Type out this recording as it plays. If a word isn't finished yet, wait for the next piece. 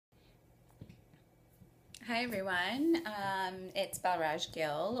Hi everyone, it's Balraj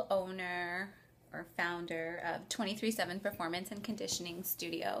Gill, owner or founder of 237 Performance and Conditioning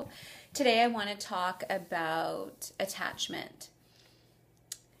Studio. Today I want to talk about attachment.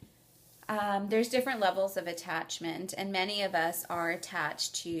 There's different levels of attachment, and many of us are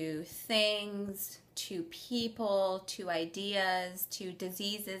attached to things, to people, to ideas, to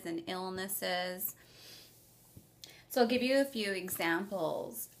diseases and illnesses. So I'll give you a few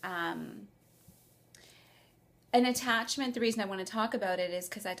examples. An attachment, the reason I want to talk about it is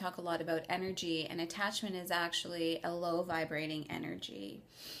because I talk a lot about energy, and attachment is actually a low vibrating energy.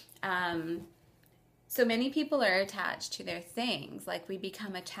 So many people are attached to their things, like we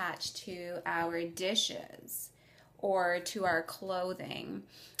become attached to our dishes or to our clothing.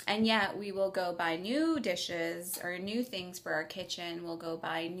 And yet we will go buy new dishes or new things for our kitchen, we'll go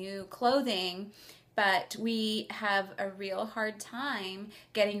buy new clothing, but we have a real hard time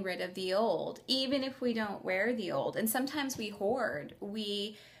getting rid of the old, even if we don't wear the old. And sometimes we hoard.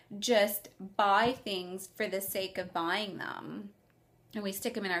 We just buy things for the sake of buying them. And we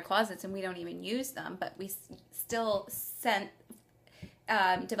stick them in our closets and we don't even use them, but we still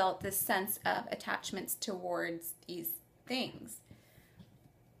develop this sense of attachments towards these things.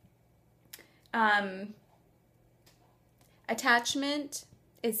 Attachment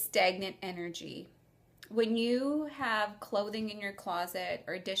is stagnant energy. When you have clothing in your closet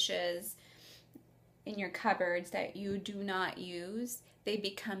or dishes in your cupboards that you do not use, they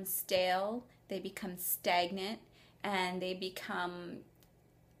become stale, they become stagnant, and they become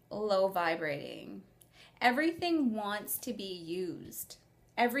low vibrating. Everything wants to be used.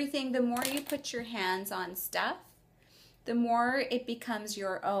 Everything, the more you put your hands on stuff, the more it becomes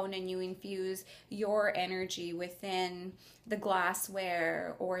your own, and you infuse your energy within the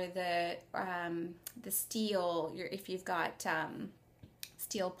glassware or the steel. If you've got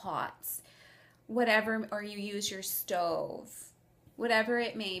steel pots, whatever, or you use your stove, whatever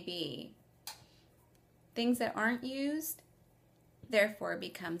it may be. Things that aren't used, therefore,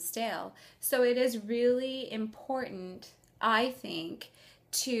 become stale. So it is really important, I think,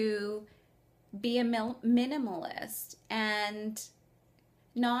 to be a minimalist and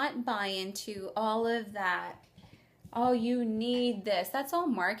not buy into all of that. Oh, you need this. That's all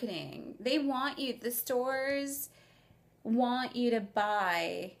marketing. They want you, the stores want you to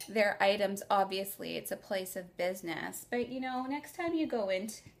buy their items. Obviously, it's a place of business. But next time you go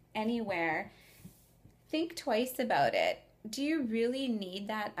into anywhere, think twice about it. Do you really need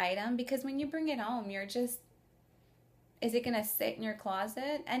that item? Because when you bring it home, is it going to sit in your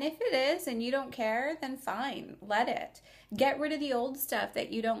closet? And if it is and you don't care, then fine, let it. Get rid of the old stuff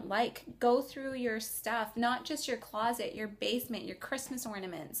that you don't like. Go through your stuff, not just your closet, your basement, your Christmas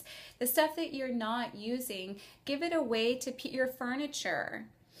ornaments, the stuff that you're not using. Give it away to your furniture.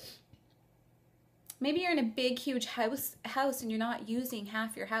 Maybe you're in a big, huge house and you're not using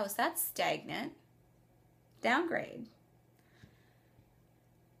half your house. That's stagnant. Downgrade.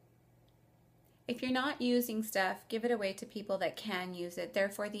 If you're not using stuff, give it away to people that can use it.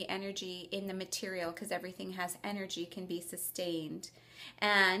 Therefore, the energy in the material, because everything has energy, can be sustained.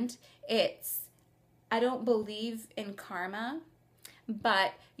 And I don't believe in karma,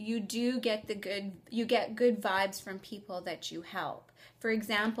 but you get good vibes from people that you help. For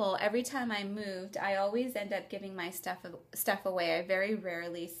example, every time I moved, I always end up giving my stuff away. I very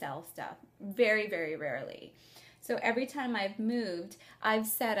rarely sell stuff. Very, very rarely. So every time I've moved, I've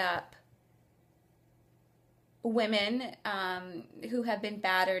set up women who have been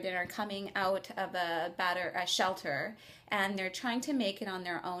battered and are coming out of a shelter, and they're trying to make it on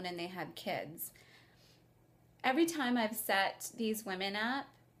their own, and they have kids. Every time I've set these women up,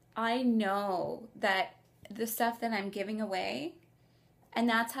 I know that the stuff that I'm giving away, and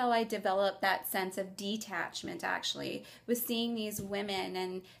that's how I developed that sense of detachment, actually, was seeing these women,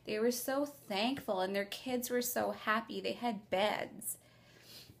 and they were so thankful, and their kids were so happy. They had beds.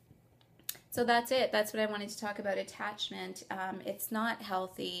 So that's it. That's what I wanted to talk about, attachment. It's not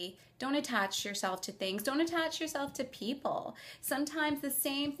healthy. Don't attach yourself to things. Don't attach yourself to people. Sometimes the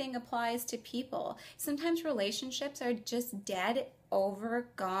same thing applies to people. Sometimes relationships are just dead, over,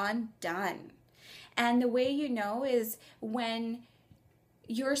 gone, done. And the way you know is when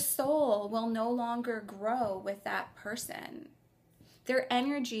your soul will no longer grow with that person. Their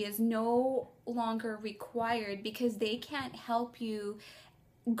energy is no longer required because they can't help you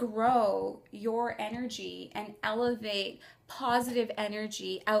grow your energy and elevate positive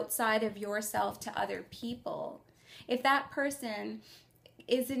energy outside of yourself to other people. If that person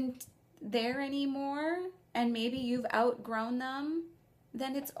isn't there anymore and maybe you've outgrown them,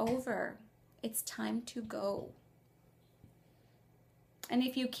 then it's over. It's time to go. And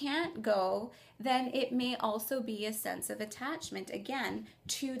if you can't go, then it may also be a sense of attachment, again,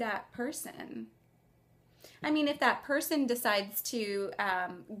 to that person. I mean, if that person decides to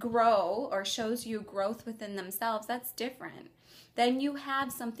grow or shows you growth within themselves, that's different. Then you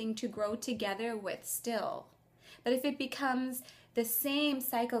have something to grow together with still. But if it becomes the same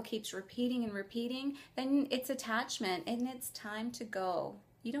cycle keeps repeating and repeating, then it's attachment and it's time to go.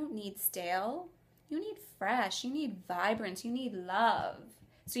 You don't need stale. You need fresh. You need vibrance. You need love.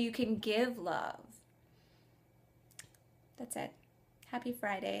 So you can give love. That's it. Happy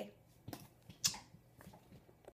Friday.